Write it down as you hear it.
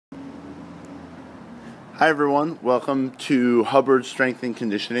Hi everyone, welcome to Hubbard Strength and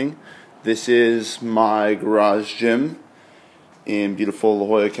Conditioning. This is my garage gym in beautiful La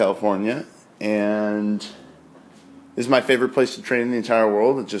Jolla, California, and this is my favorite place to train in the entire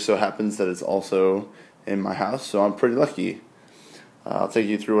world. It just so happens that it's also in my house, so I'm pretty lucky. I'll take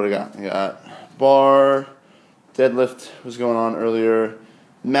you through what I got. I got bar, deadlift was going on earlier,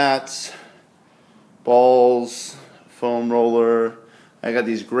 mats, balls, foam roller. I got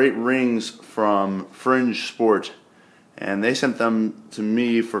these great rings from Fringe Sport, and they sent them to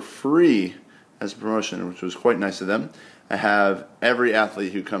me for free as a promotion, which was quite nice of them. I have every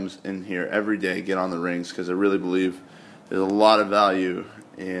athlete who comes in here every day get on the rings because I really believe there's a lot of value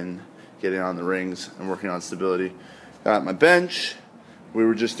in getting on the rings and working on stability. Got my bench. We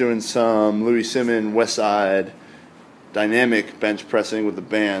were just doing some Louis Simmons Westside dynamic bench pressing with the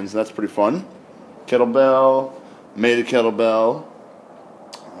bands. That's pretty fun. Kettlebell, made a kettlebell.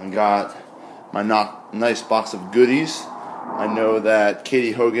 I got my nice box of goodies. I know that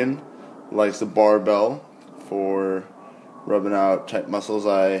Katie Hogan likes the barbell for rubbing out tight muscles.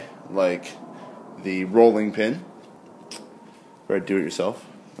 I like the rolling pin. Very do-it-yourself.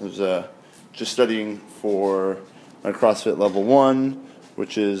 I was just studying for my CrossFit Level 1,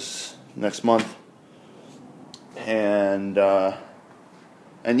 which is next month. And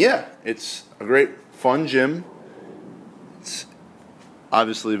yeah, it's a great, fun gym. It's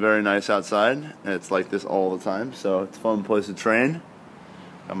obviously very nice outside, and it's like this all the time, so it's a fun place to train.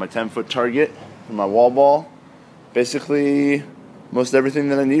 Got my 10-foot target and my wall ball. Basically, most everything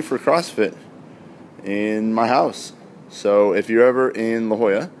that I need for CrossFit in my house. So if you're ever in La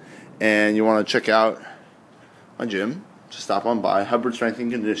Jolla and you want to check out my gym, just stop on by. Hubbard Strength and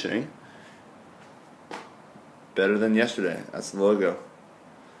Conditioning. Better than yesterday. That's the logo.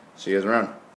 See you guys around.